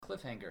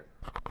cliffhanger.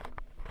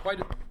 Quite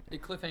a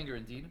cliffhanger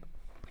indeed.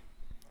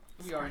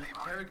 We are in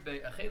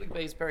Chelik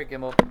Beis Perek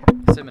Gimel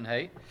Siman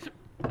Hey,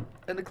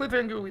 and the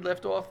cliffhanger we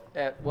left off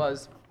at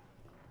was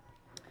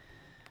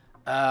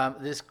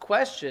this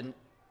question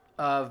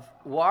of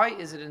why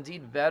is it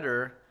indeed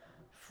better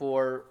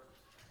for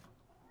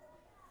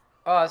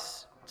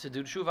us to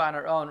do tshuva on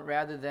our own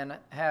rather than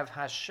have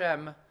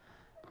Hashem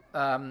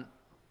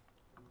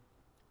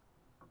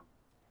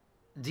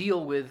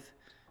deal with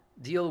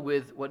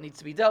what needs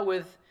to be dealt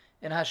with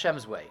in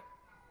Hashem's way.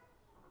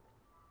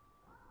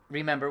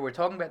 Remember, we're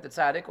talking about the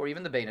tzaddik or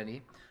even the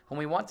Beinani, whom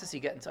we want to see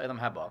get into Olam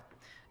Haba.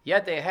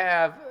 Yet they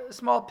have a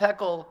small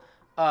peckle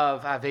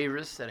of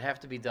Averis that have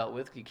to be dealt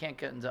with. You can't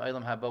get into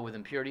Olam Haba with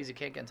impurities. You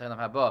can't get into Olam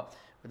Haba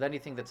with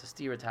anything that's a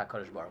steer to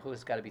HaKadosh Baruch Hu.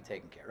 It's got to be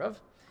taken care of.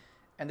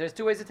 And there's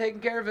two ways of taking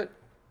care of it.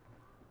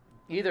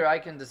 Either I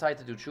can decide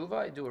to do tshuva,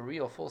 I do a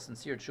real, full,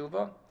 sincere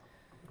tshuva,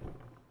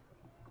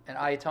 and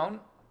I atone,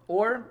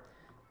 or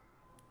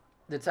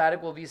the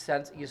tzaddik will be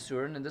sent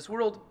Yisurin in this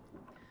world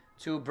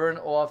to burn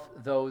off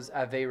those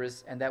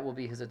Averis, and that will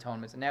be his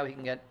atonement. And now he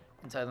can get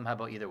into Olam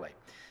Haba either way.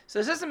 So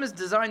the system is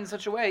designed in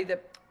such a way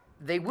that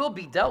they will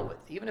be dealt with.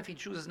 Even if he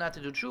chooses not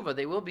to do tshuva,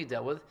 they will be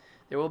dealt with.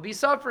 There will be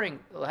suffering.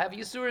 They'll have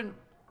Yisurin.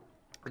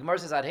 The Gemara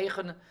says,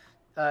 Adhechen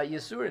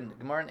Yisurin. The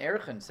Gemara in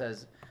Erchen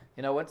says,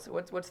 what's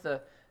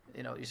the,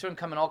 Yisurin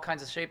come in all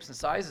kinds of shapes and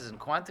sizes and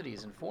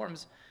quantities and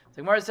forms.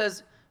 The Gemara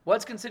says,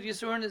 what's considered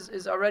Yisurin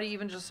is already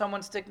even just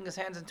someone sticking his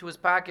hands into his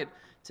pocket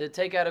to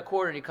take out a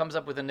quarter and he comes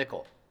up with a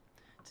nickel.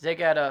 To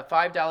take out a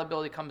 $5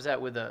 bill, he comes out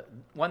with a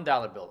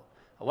 $1 bill.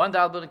 A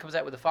 $1 bill, he comes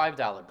out with a $5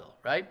 bill,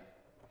 right?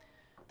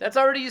 That's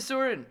already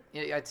Yisurin.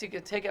 I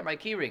take out my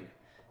key ring,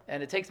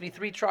 and it takes me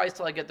 3 tries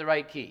till I get the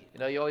right key.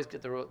 You always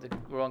get the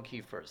wrong key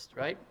first,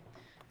 right?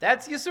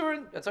 That's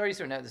Yisurin. That's already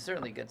Yisurin. Now, it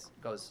certainly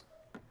goes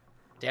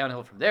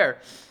downhill from there,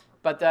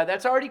 but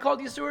that's already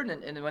called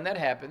Yisurin. And when that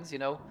happens,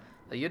 a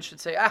Yid should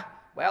say,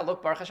 wow,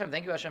 look, Baruch Hashem,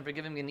 thank you Hashem for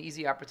giving me an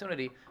easy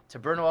opportunity to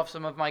burn off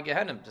some of my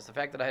Gehenim. Just the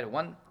fact that I had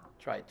 1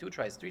 try, 2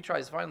 tries, 3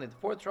 tries, finally the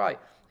 4th try, to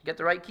get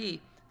the right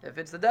key. If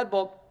it's the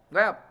deadbolt,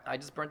 well, I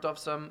just burnt off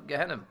some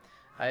Gehenim.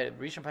 I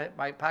reached in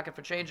my pocket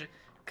for change,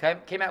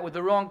 came out with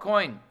the wrong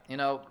coin,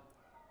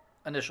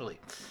 initially.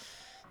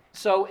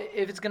 So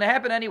if it's going to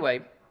happen anyway,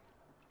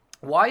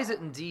 why is it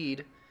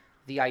indeed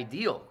the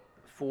ideal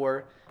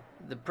for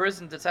the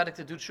person decided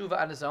to do tshuva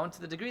on his own,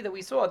 to the degree that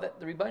we saw that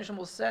the Rebbeinu Shalom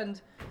will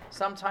send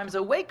sometimes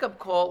a wake-up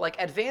call, like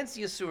advanced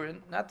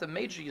Yisurin, not the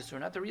major Yisurin,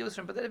 not the real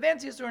Yisurin, but the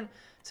advanced Yisurin,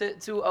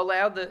 to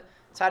allow the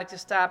tzaddik to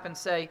stop and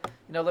say,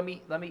 let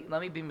me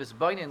be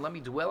misbainin and let me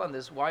dwell on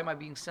this. Why am I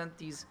being sent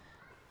these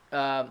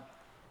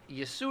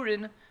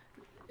Yisurin,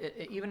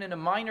 even in a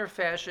minor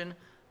fashion,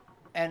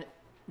 and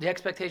the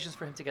expectations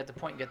for him to get the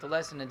point, get the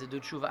lesson, and to do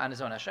tshuva on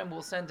his own. Hashem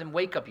will send him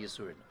wake-up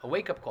Yisurin, a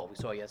wake-up call we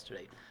saw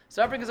yesterday.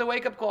 Suffering is a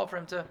wake-up call for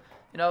him to,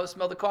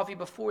 smell the coffee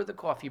before the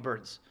coffee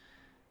burns.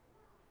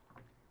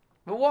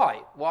 But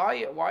why?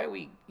 Why are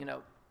we,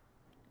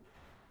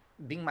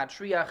 being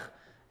matriach,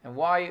 and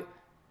why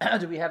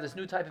do we have this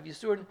new type of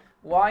Yisurin?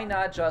 Why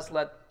not just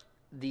let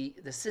the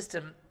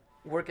system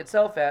work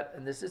itself out,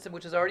 and the system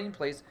which is already in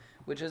place,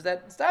 which is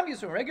that stam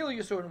Yisurin, regular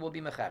Yisurin, will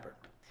be mechaber.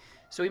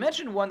 So we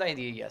mentioned one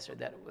idea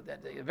yesterday,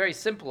 that a very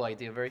simple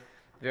idea, very,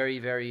 very,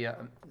 very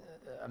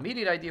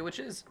immediate idea, which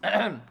is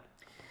that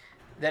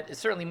it's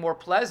certainly more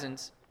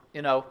pleasant,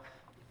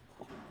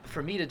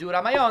 for me to do it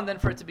on my own than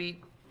for it to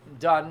be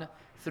done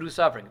through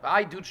suffering. If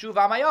I do tshuva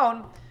on my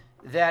own,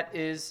 that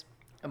is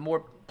a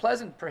more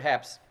pleasant,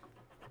 perhaps,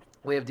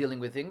 way of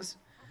dealing with things,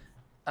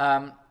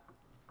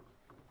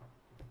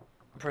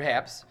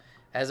 perhaps,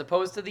 as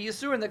opposed to the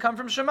Yisurin that come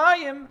from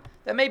Shemayim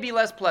that may be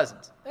less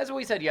pleasant. That's what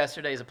we said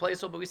yesterday as a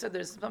placeholder, but we said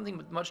there's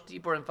something much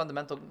deeper and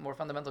more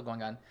fundamental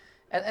going on.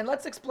 And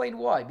let's explain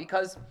why.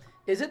 Because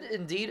is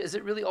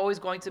it really always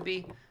going to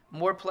be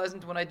more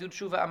pleasant when I do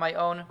tshuva on my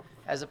own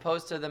as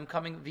opposed to them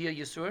coming via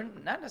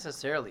Yisurin? Not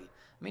necessarily.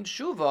 I mean,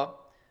 tshuva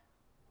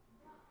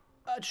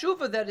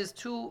that is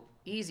too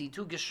easy,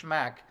 too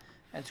geschmack,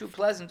 and too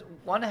pleasant,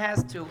 one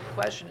has to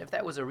question if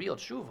that was a real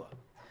tshuva.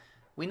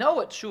 We know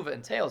what tshuva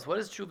entails. What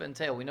does tshuva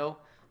entail? We know,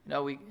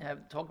 we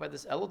have talked about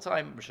this Elul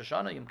time, Rosh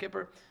Hashanah, Yom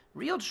Kippur.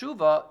 Real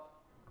tshuva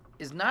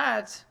is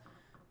not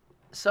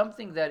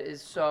something that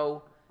is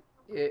so,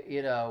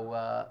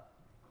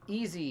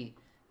 easy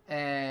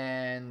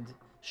and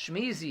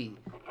shmizi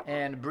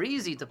and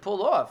breezy to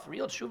pull off.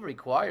 Real tshuva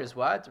requires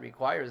what? It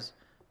requires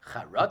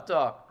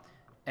charata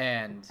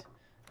and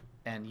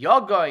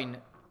yagoin,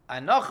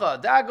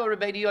 anocha, dago.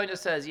 Rebbeinu Yonah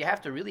says you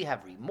have to really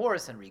have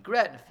remorse and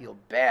regret and feel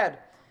bad.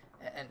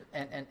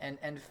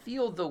 And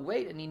feel the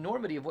weight and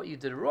enormity of what you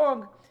did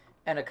wrong,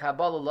 and a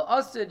Kabbalah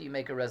la'asid, you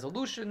make a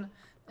resolution,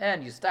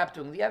 and you stop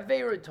doing the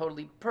Aveira,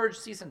 totally purge,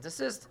 cease and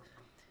desist.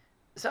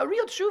 So a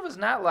real tshuva is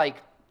not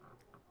like,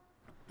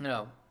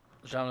 I'll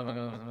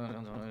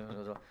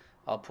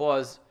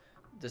pause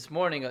this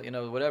morning,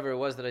 whatever it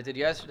was that I did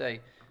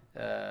yesterday,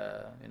 it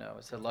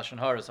said Lashon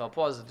Hara, so I'll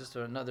pause just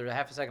for another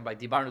half a second by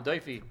Dibarnu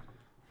Doifi,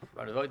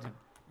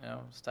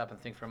 stop and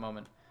think for a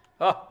moment.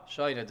 Oh,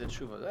 Shaina did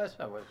Shuva. That's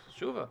not what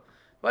Shuva.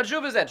 What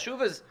Shuva is that?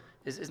 Shuva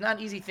is not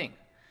an easy thing.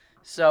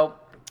 So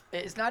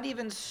it's not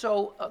even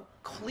so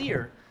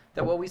clear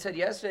that what we said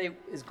yesterday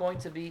is going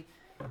to be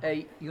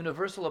a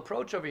universal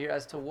approach over here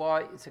as to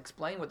why it's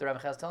explained what the Rebbe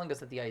is telling us,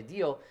 that the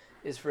ideal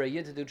is for a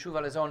Yid to do Tshuva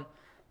on his own,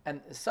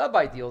 and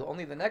sub-ideal,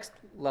 only the next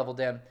level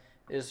down,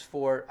 is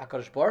for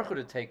HaKadosh Baruch Hu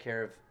to take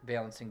care of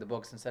balancing the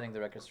books and setting the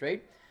record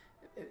straight.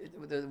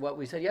 What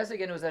we said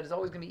yesterday again was that it's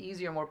always going to be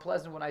easier and more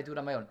pleasant when I do it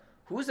on my own.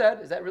 Who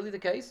said? Is that really the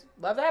case?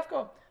 Lav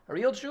dafka. A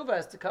real Tshuva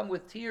has to come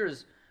with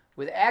tears,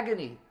 with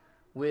agony,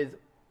 with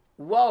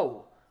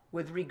woe,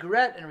 with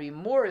regret and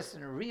remorse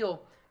and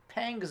real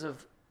pangs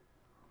of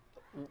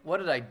what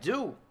did I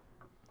do?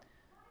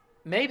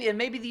 Maybe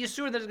the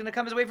Yisur that is going to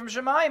come his way from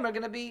Shemayim are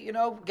going to be,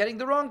 getting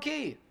the wrong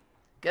key,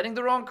 getting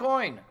the wrong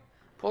coin,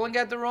 pulling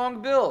out the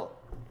wrong bill,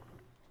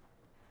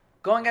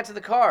 going out to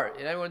the car.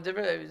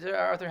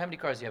 Arthur, how many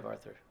cars do you have,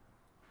 Arthur?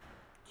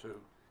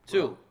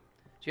 Two.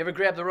 Do you ever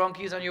grab the wrong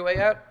keys on your way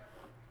out?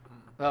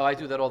 Oh, I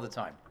do that all the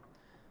time.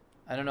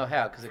 I don't know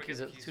how, because the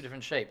keys are two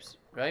different shapes,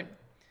 right?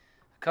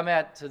 I come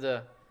out to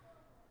the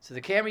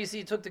camera, you see,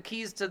 you took the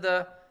keys to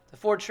the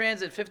Ford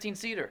Transit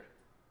 15-seater.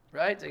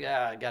 Right?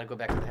 I got to go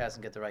back to the house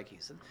and get the right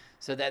keys.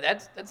 So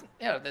that's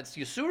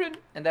Yisurin,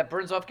 and that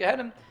burns off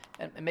Gehenim,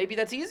 and maybe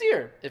that's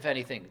easier, if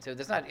anything. So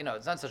that's not,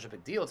 it's not such a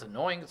big deal. It's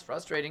annoying, it's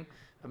frustrating,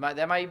 but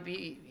that might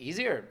be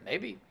easier,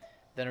 maybe,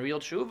 than a real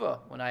tshuva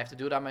when I have to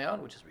do it on my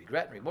own, which is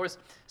regret and remorse.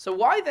 So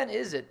why then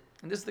is it,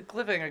 and this is the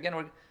cliffhanger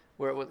again,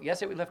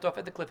 yesterday we left off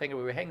at the cliffhanger,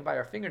 we were hanging by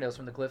our fingernails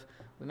from the cliff,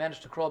 we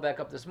managed to crawl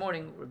back up this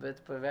morning, we're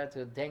about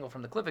to dangle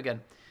from the cliff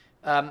again.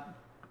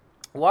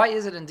 Why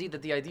is it indeed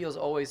that the ideal is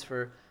always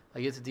for a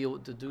Yid to do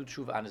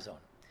tshuva on his own?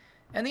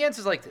 And the answer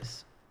is like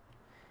this.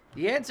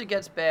 The answer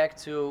gets back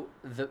to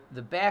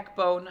the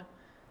backbone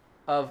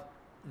of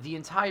the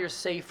entire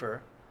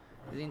Sefer.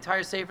 The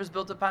entire Sefer is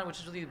built upon, which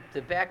is really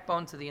the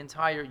backbone to the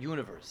entire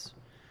universe.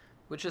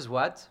 Which is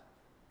what?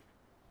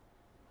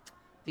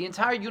 The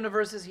entire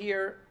universe is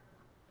here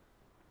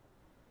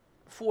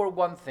for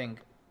one thing,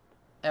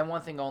 and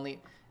one thing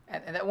only.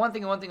 And that one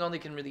thing and one thing only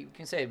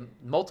can say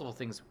multiple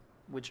things,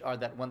 which are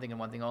that one thing and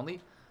one thing only.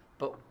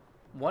 But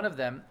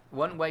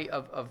one way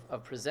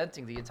of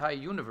presenting the entire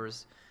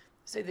universe,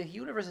 say the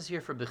universe is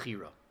here for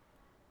Bechira.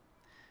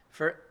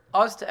 For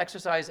us to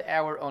exercise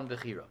our own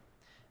Bechira.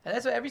 And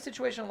that's why every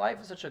situation in life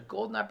is such a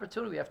golden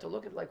opportunity. We have to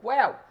look at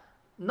wow,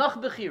 Nach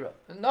Bechira,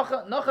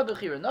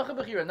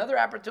 another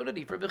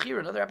opportunity for Bechira,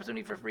 another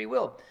opportunity for free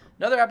will,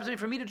 another opportunity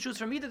for me to choose,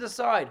 for me to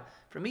decide,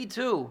 for me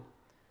to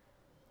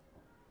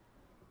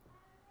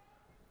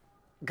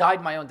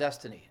guide my own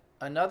destiny.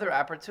 Another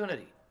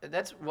opportunity.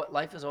 That's what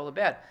life is all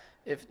about.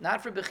 If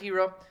not for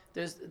Bechira,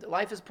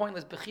 life is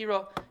pointless.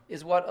 Bechira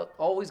is what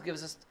always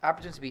gives us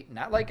opportunity to be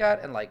not like God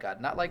and like God,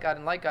 not like God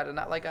and like God, and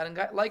not like God and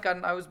like God.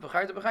 And I was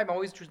Bechira to Bechira. I'm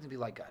always choosing to be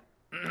like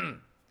God.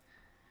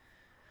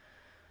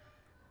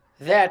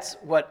 That's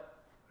what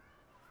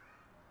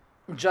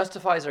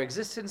justifies our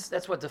existence.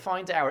 That's what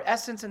defines our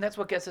essence, and that's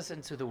what gets us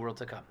into the world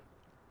to come.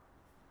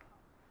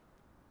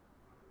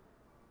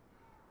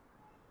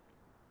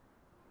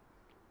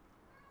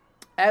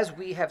 As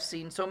we have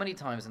seen so many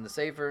times in the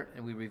Sefer,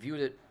 and we reviewed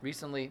it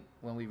recently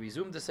when we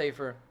resumed the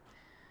Sefer,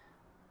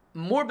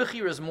 more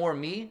Bechira is more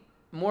me.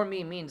 More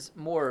me means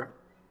more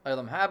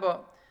Olam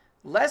Haba.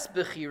 Less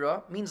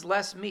Bechira means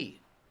less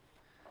me.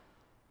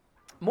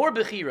 More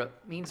Bechira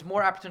means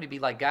more opportunity to be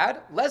like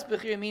God. Less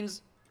Bechira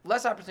means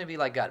less opportunity to be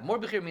like God. More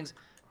Bechira means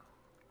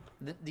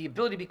the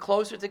ability to be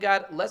closer to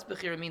God. Less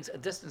Bechira means a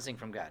distancing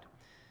from God.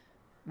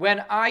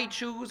 When I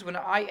choose, when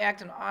I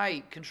act and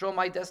I control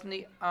my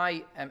destiny,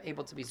 I am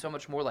able to be so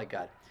much more like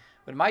God.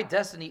 When my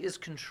destiny is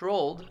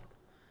controlled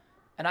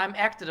and I'm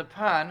acted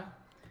upon,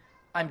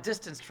 I'm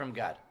distanced from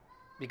God.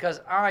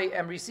 Because I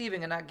am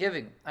receiving and not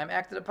giving. I'm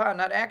acted upon,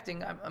 not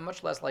acting, I'm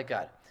much less like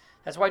God.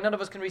 That's why none of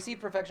us can receive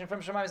perfection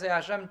from Shemaim and say,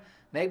 Hashem,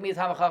 make me a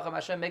Talmid Chacham,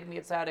 Hashem, make me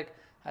a tzaddik,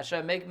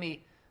 Hashem, make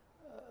me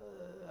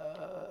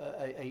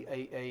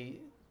a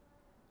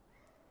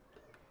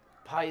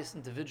pious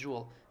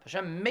individual.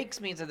 Hashem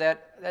makes me into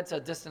that. That's a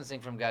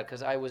distancing from God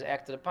because I was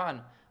acted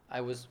upon. I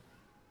was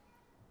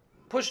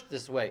pushed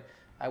this way.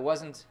 I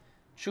wasn't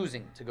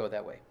choosing to go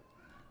that way.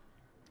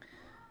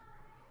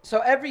 So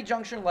every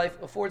juncture in life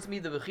affords me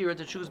the Bechira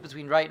to choose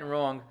between right and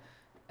wrong,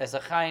 as a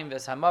chaim,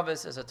 as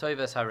hamavis, as a toiv,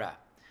 as hara.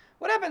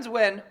 What happens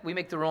when we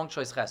make the wrong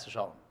choice, chas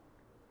v'shalom?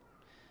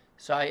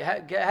 So I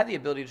had the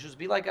ability to choose to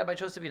be like God, but I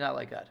chose to be not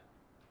like God.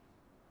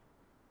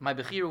 My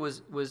Bechira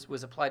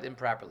was applied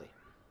improperly.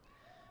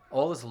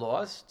 All is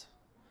lost?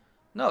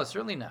 No,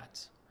 certainly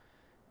not.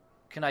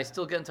 Can I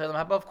still get into Olam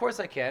Haba? Of course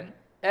I can.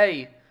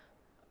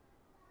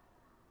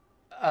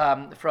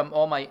 From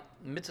all my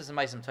mitzvahs and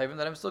ma'asim tovim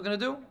that I'm still going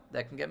to do,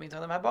 that can get me into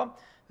Olam Haba.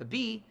 But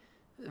B,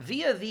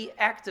 via the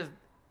act of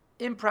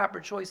improper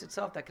choice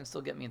itself, that can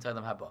still get me into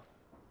Olam Haba.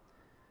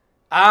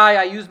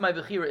 I used my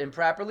Bechira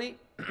improperly,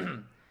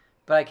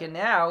 but I can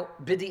now,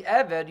 bidi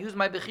eved, use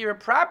my Bechira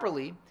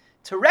properly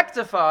to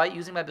rectify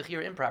using my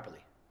Bechira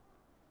improperly.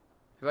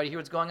 Everybody hear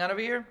what's going on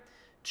over here?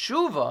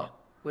 Tshuva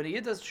when a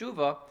Yid does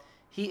tshuva,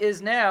 he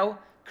is now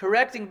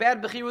correcting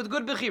bad bechira with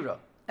good bechira.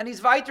 And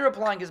he's weiter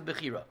applying his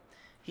bechira.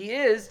 He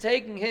is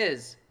taking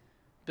his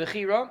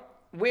bechira,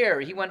 where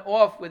he went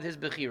off with his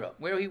bechira,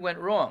 where he went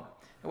wrong,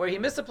 and where he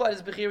misapplied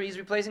his bechira, he's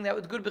replacing that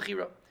with good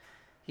bechira.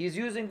 He's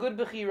using good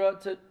bechira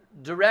to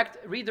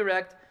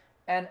redirect,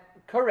 and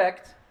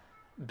correct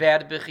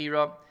bad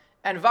bechira.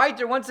 And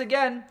weiter, once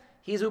again,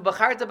 he's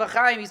ubacharta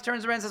b'chaim. He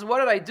turns around and says, "What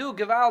did I do,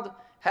 Gewald?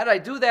 How did I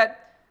do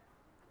that?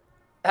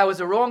 That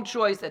was a wrong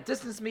choice. That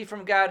distanced me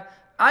from God.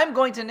 I'm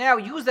going to now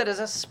use that as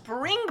a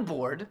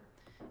springboard,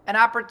 an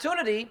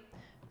opportunity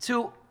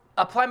to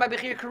apply my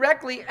bechira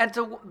correctly and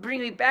to bring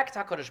me back to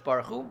HaKadosh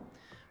Baruch Hu,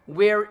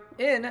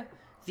 wherein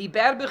the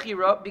bad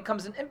bechira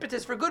becomes an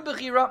impetus for good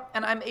bechira,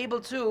 and I'm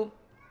able to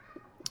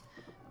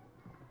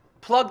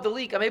plug the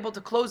leak. I'm able to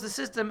close the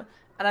system,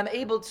 and I'm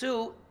able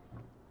to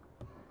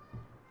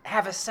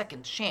have a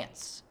second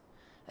chance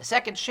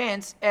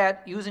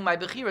at using my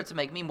bechira to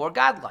make me more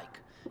godlike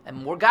and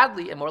more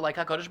godly and more like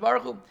HaKadosh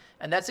Baruch Hu.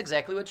 And that's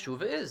exactly what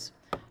tshuva is.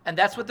 And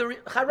that's what the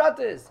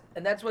charata is.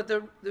 And that's what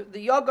the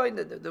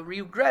yagoin, the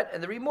regret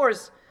and the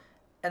remorse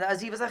and the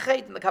aziv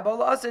zachet and the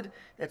Kabbalah Asid,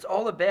 that's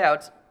all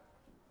about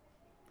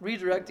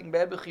redirecting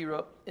bad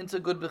bechira into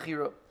good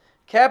bechira,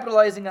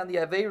 capitalizing on the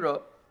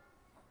aveira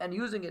and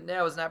using it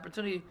now as an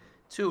opportunity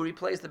to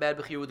replace the bad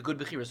bechira with good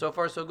bechira. So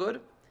far, so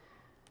good.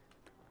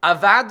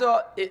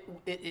 Avada, it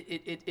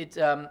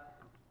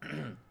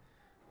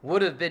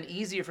would have been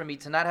easier for me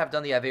to not have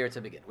done the aveira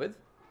to begin with.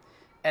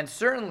 And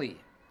certainly,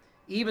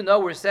 even though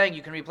we're saying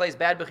you can replace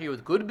bad bechira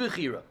with good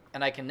bechira,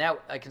 and I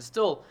can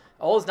still,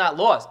 all is not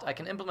lost. I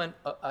can implement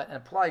and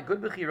apply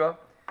good bechira.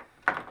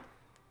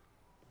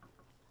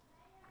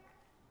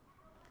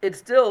 It's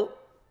still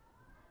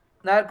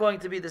not going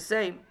to be the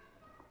same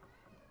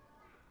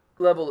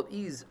level of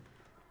ease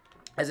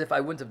as if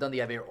I wouldn't have done the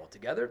aveira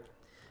altogether.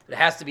 It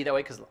has to be that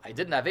way because I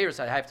did an aveira,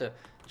 so I have to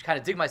kind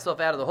of dig myself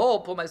out of the hole,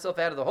 pull myself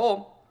out of the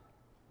hole.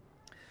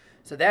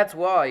 So that's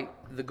why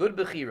the good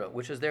bechira,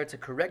 which is there to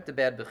correct the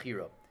bad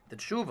bechira, the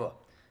tshuva,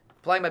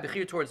 applying my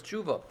bechira towards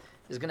tshuva,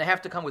 is going to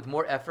have to come with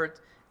more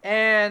effort,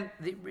 and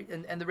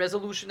the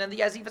resolution and the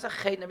yaziv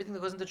zachet and everything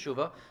that goes into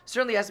tshuva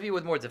certainly has to be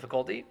with more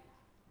difficulty,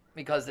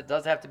 because it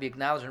does have to be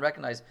acknowledged and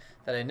recognized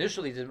that I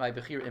initially did my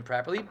bechira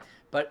improperly.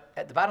 But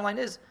the bottom line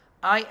is,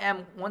 I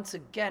am once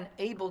again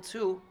able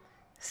to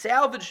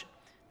salvage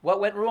what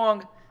went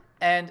wrong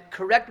and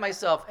correct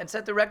myself and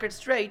set the record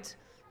straight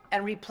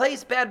and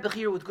replace bad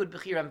bechira with good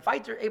bechira. I'm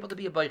fighter able to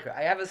be a bechira.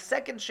 I have a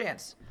second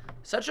chance.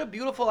 Such a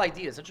beautiful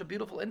idea, such a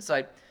beautiful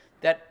insight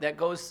that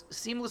goes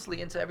seamlessly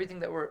into everything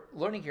that we're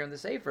learning here in the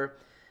Sefer.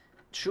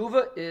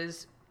 Tshuva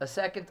is a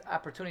second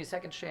opportunity,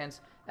 second chance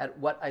at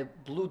what I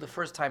blew the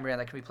first time around.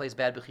 I can replace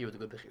bad bechira with a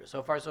good bechira.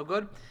 So far, so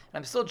good. And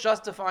I'm still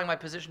justifying my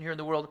position here in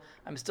the world.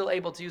 I'm still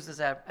able to use this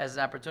as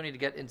an opportunity to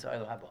get into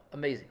Eilu Haba.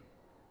 Amazing.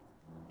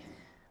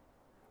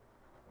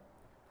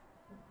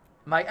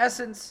 My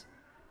essence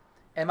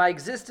and my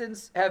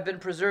existence have been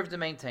preserved and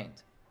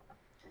maintained.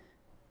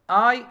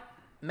 I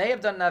may have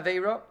done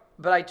Naveira,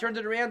 but I turned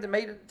it around and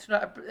made it,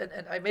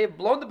 and I may have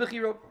blown the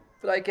Bechira,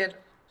 but I can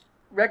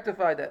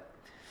rectify that.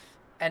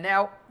 And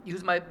now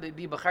use my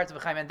B'charta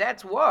B'chaim. And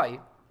that's why,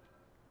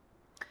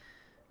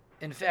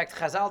 in fact,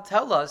 Chazal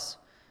tell us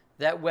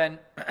that when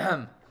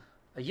a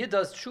Yid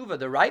does tshuva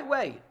the right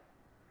way,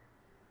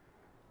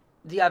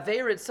 the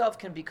Aveira itself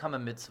can become a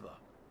mitzvah.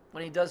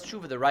 When he does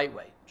tshuva the right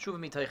way. Tshuva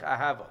mitoich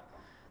ahava.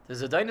 The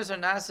Zadainus or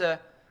Nasa,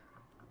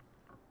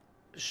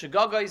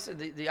 Shagagais,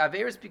 the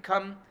Aveiros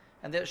become,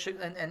 and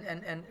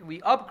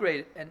we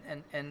upgrade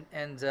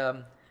and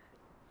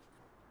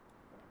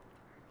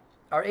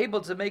are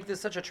able to make this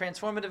such a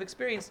transformative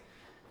experience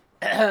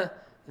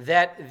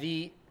that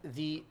the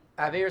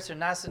Aveiros are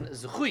Nasan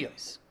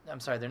Zechuyos. I'm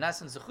sorry, they're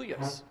Nasan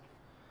Zechuyos.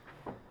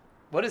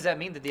 What does that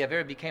mean that the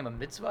Aveira became a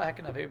mitzvah? How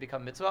can Aveira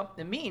become mitzvah?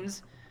 It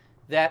means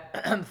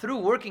that through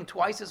working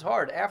twice as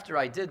hard after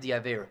I did the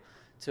Aveira,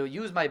 to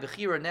use my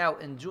Bechira now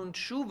in Jun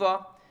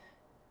Tshuva,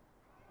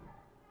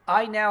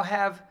 I now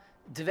have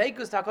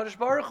Dveikus HaKadosh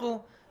Baruch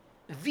Hu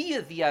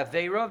via the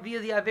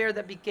Aveira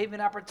that gave me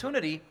an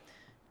opportunity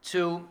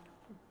to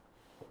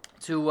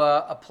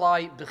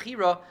apply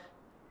Bechira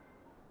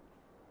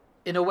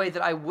in a way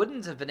that I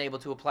wouldn't have been able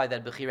to apply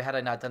that Bechira had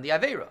I not done the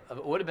Aveira.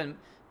 It would have been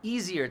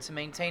easier to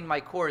maintain my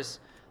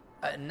course,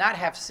 not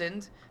have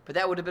sinned, but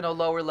that would have been a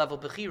lower level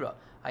Bechira.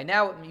 I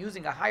now am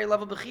using a higher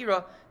level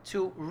Bechira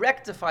to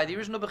rectify the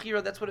original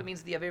Bechira. That's what it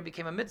means the Aveira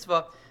became a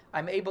mitzvah.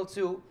 I'm able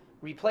to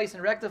replace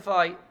and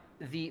rectify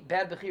the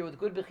bad Bechira with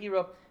good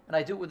Bechira, and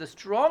I do it with a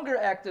stronger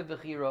active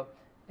Bechira,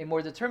 a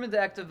more determined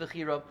active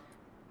Bechira.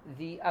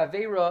 The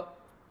Aveira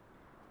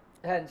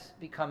hence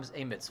becomes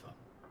a mitzvah.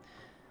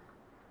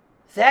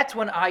 That's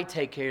when I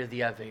take care of the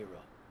Aveira.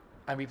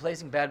 I'm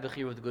replacing bad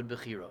Bechira with good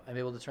Bechira. I'm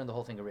able to turn the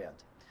whole thing around.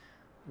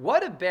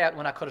 What about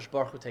when HaKadosh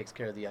Baruch Hu takes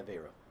care of the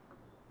Aveira?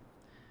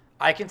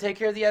 I can take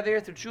care of the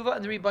Aveira through Tshuva,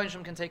 and the Rebbeinu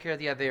Shem can take care of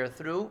the Aveira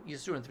through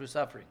Yisur and through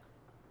suffering.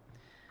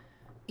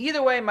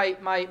 Either way,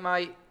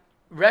 my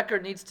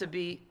record needs to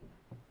be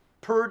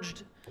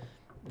purged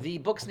the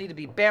books need to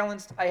be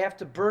balanced. I have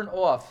to burn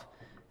off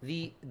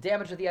the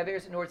damage of the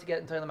Averis in order to get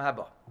into Olam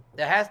Haba.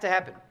 That has to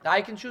happen.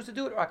 I can choose to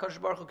do it, or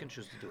HaKadosh Baruch Hu can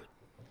choose to do it.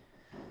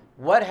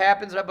 What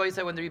happens, Rabbi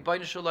said, when the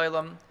Rebbeinu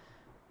Shalom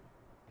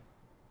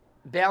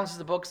balances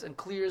the books and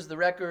clears the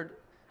record,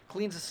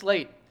 cleans the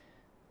slate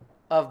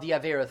of the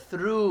Avera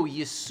through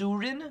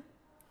Yisurin?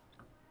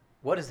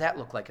 What does that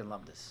look like in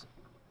Lamdus?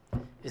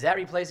 Is that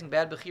replacing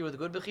bad Bechira with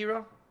good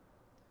Bechira?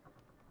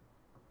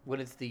 When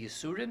it's the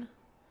Yisurin?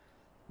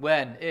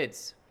 When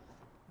it's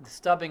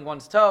stubbing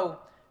one's toe,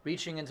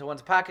 reaching into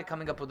one's pocket,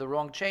 coming up with the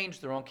wrong change,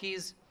 the wrong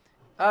keys?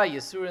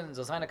 Yisurin,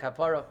 Zosayna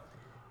Kapara.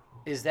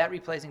 Is that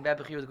replacing bad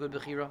Bechira with good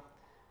Bechira?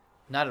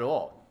 Not at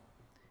all.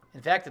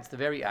 In fact, it's the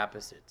very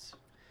opposite.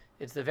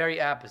 It's the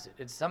very opposite.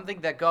 It's something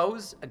that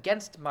goes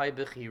against my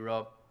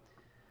Bechira.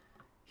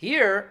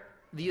 Here,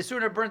 the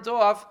Yisurin are burnt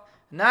off,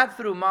 not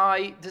through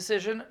my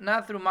decision,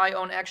 not through my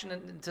own action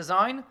and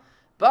design,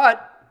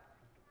 but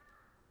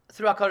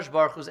through HaKadosh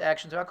Baruch Hu's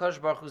action, through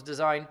HaKadosh Baruch Hu's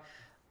design.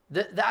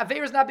 The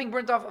Aveira is not being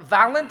burnt off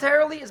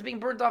voluntarily, it's being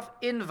burnt off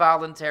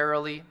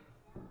involuntarily.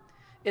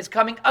 It's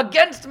coming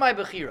against my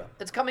Bechira.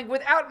 It's coming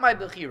without my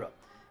Bechira.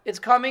 It's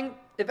coming,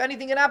 if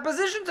anything, in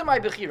opposition to my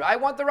Bechira. I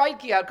want the right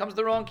key, out comes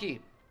the wrong key.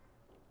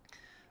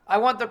 I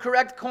want the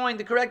correct coin,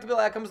 the correct bill,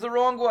 out comes the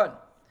wrong one.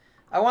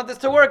 I want this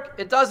to work,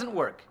 it doesn't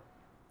work.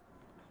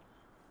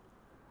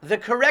 The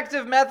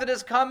corrective method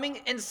is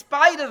coming in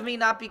spite of me,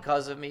 not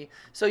because of me.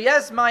 So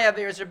yes, my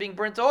Averis are being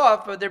burnt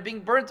off, but they're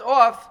being burnt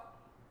off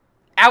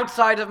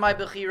outside of my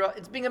Bechira.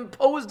 It's being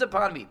imposed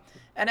upon me.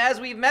 And as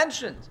we've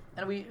mentioned,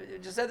 and we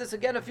just said this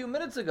again a few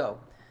minutes ago,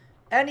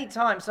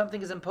 anytime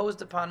something is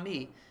imposed upon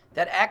me,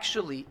 that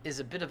actually is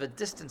a bit of a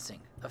distancing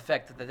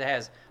effect that it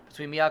has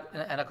between me and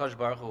HaKadosh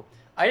Baruch Hu.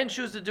 I didn't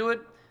choose to do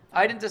it.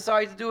 I didn't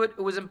decide to do it.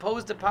 It was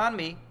imposed upon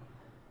me.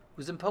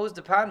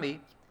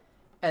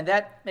 And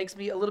that makes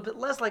me a little bit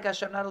less like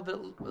Hashem, not a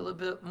little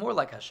bit more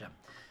like Hashem.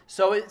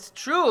 So it's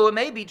true, it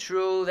may be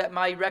true that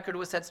my record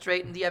was set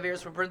straight and the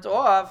Averis were burnt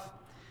off,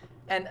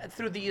 and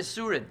through the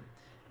Yisurin,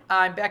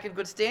 I'm back in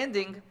good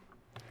standing.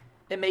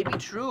 It may be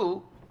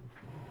true,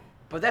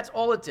 but that's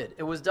all it did.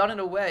 It was done in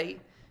a way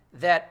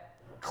that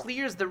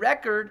clears the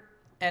record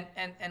and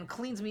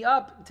cleans me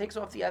up, and takes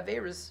off the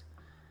Averis.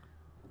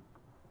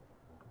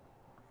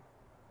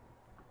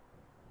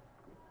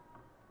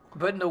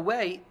 But in a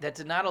way that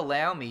did not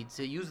allow me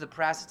to use the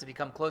process to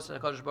become closer to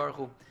HaKadosh Baruch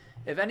Hu.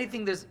 If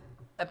anything, there's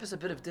a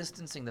bit of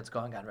distancing that's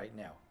going on right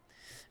now.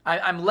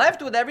 I'm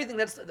left with everything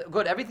that's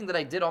good. Everything that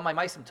I did, all my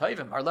Maisim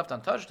Tovim, are left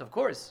untouched, of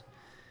course.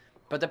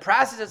 But the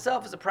process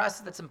itself is a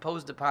process that's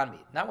imposed upon me,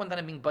 not one that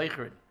I'm being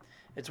beicherin.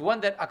 It's one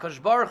that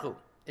HaKadosh Baruch Hu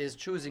is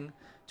choosing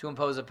to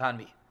impose upon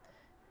me.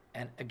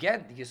 And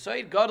again, the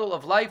Yesod Gadol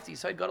of life, the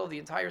Yesod Gadol of the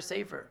entire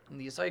Sefer,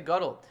 and the Yesod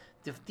Gadol,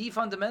 the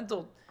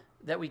fundamental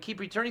that we keep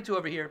returning to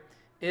over here,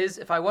 is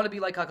if I want to be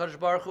like HaKadosh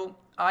Baruch Hu,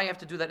 I have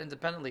to do that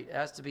independently. It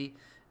has to be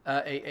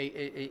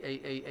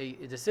a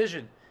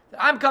decision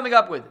that I'm coming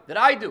up with, that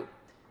I do.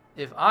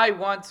 If I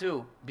want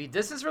to be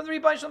distanced from the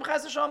Rebbeinu Shalom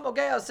Chas Hashem,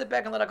 okay, I'll sit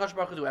back and let HaKadosh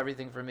Baruch Hu do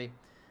everything for me.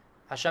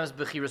 Hashem's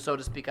Bechira, so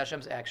to speak,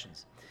 Hashem's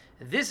actions.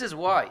 This is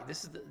why,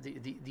 this is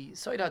the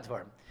Soid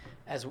HaDvar,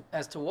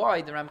 as to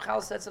why the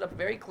Ramchal sets it up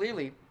very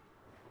clearly,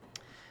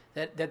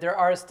 that there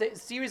are a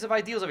series of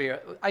ideals over here.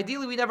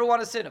 Ideally, we never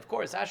want to sin, of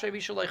course. Ashrei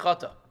Mishalei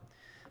Chata.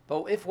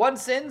 But if one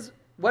sins,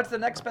 what's the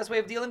next best way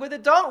of dealing with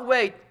it? Don't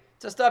wait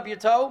to stub your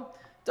toe.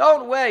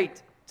 Don't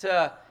wait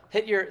to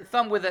hit your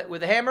thumb with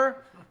a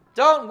hammer.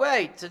 Don't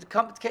wait to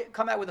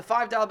come out with a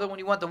 $5 bill when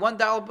you want the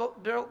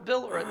 $1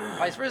 bill, or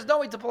vice versa.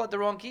 Don't wait to pull out the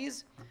wrong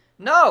keys.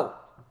 No.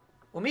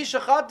 If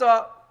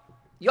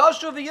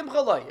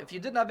you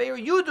did not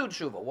Aveira, you do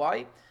tshuva.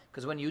 Why?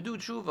 Because when you do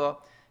tshuva,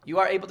 you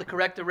are able to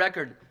correct the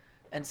record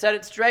and set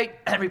it straight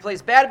and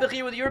replace bad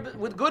Bechira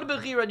with good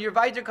Bechira, and your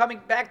Vayter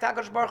coming back to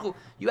HaKadosh Baruch Hu.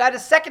 You had a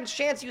second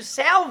chance, you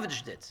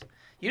salvaged it.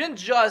 You didn't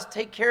just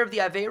take care of the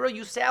Aveira,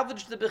 you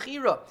salvaged the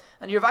Bechira.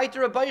 And your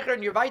Vayter a Beicher,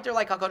 and your Vayter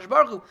like HaKadosh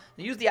Baruch Hu,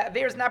 you use the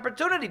Aveira as an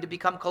opportunity to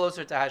become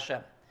closer to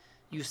Hashem.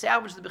 You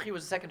salvaged the Bechira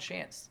as a second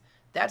chance.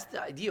 That's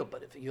the ideal.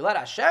 But if you let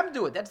Hashem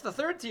do it, that's the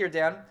third tier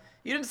down.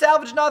 You didn't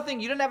salvage nothing.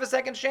 You didn't have a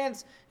second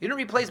chance. You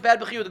didn't replace bad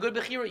Bechira with a good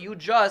Bechira. You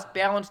just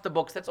balanced the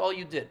books. That's all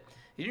you did.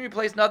 You didn't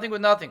replace nothing with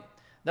nothing.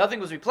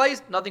 Nothing was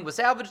replaced, nothing was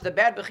salvaged. The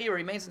bad Bechira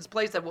remains in its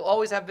place. That will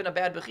always have been a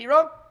bad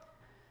Bechira.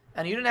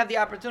 And you didn't have the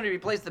opportunity to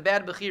replace the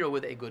bad Bechira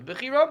with a good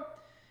Bechira.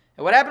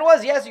 And what happened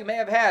was, yes, you may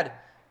have had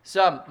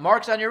some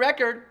marks on your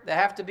record that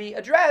have to be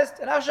addressed,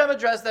 and Hashem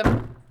addressed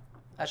them.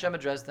 Hashem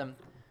addressed them.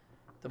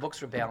 The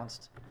books were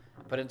balanced.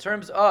 But in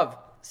terms of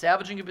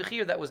salvaging your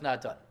Bechira, that was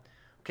not done.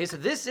 Okay, so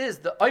this is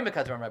the Oimek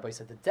HaDvarim, Rabbi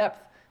said, the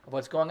depth of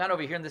what's going on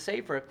over here in the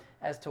Sefer,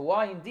 as to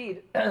why,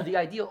 indeed, the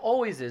ideal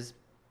always is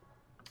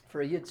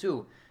for a Yid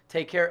to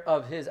take care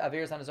of his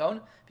Averis on his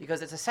own,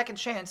 because it's a second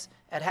chance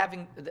at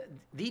having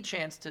the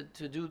chance to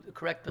do the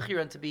correct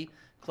Bechira and to be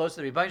close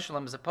to the Rebbeinu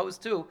Shalom, as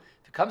opposed to,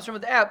 if it comes from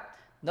the app,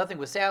 nothing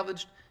was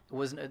salvaged, it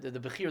was the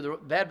Bechira, the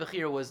bad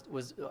Bechira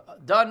was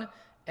done,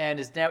 and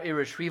is now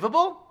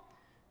irretrievable,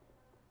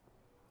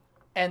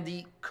 and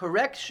the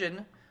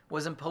correction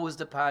was imposed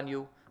upon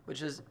you,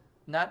 which is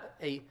not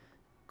a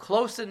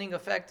closening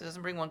effect. It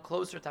doesn't bring one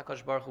closer to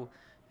HaKadosh Baruch Hu.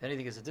 If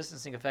anything, it's a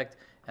distancing effect.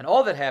 And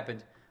all that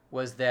happened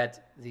was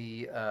that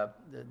the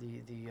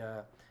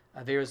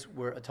Averos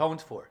were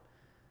atoned for.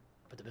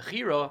 But the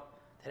Bechira,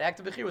 that act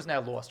of Bechira was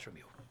now lost from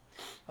you.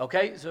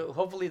 Okay, so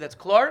hopefully that's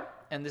klar,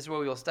 and this is where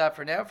we will stop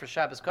for now for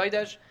Shabbos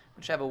Kodesh,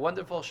 which have a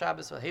wonderful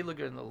Shabbos, a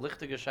Heiliger and a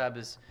Lichtiger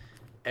Shabbos,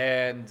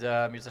 and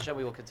Mirza Hashem,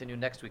 we will continue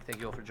next week. Thank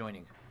you all for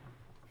joining.